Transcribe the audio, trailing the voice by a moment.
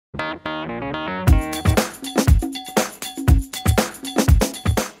Hi,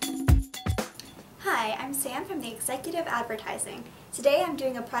 I'm Sam from the Executive Advertising. Today I'm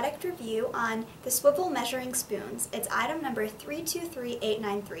doing a product review on the Swivel Measuring Spoons. It's item number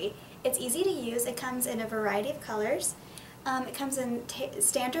 323893. It's easy to use. It comes in a variety of colors. It comes in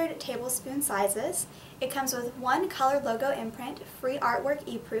standard tablespoon sizes. It comes with one color logo imprint, free artwork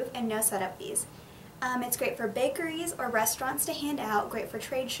e-proof, and no setup fees. It's great for bakeries or restaurants to hand out, great for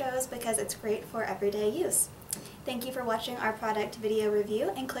trade shows because it's great for everyday use. Thank you for watching our product video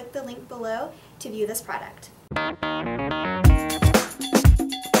review, and click the link below to view this product.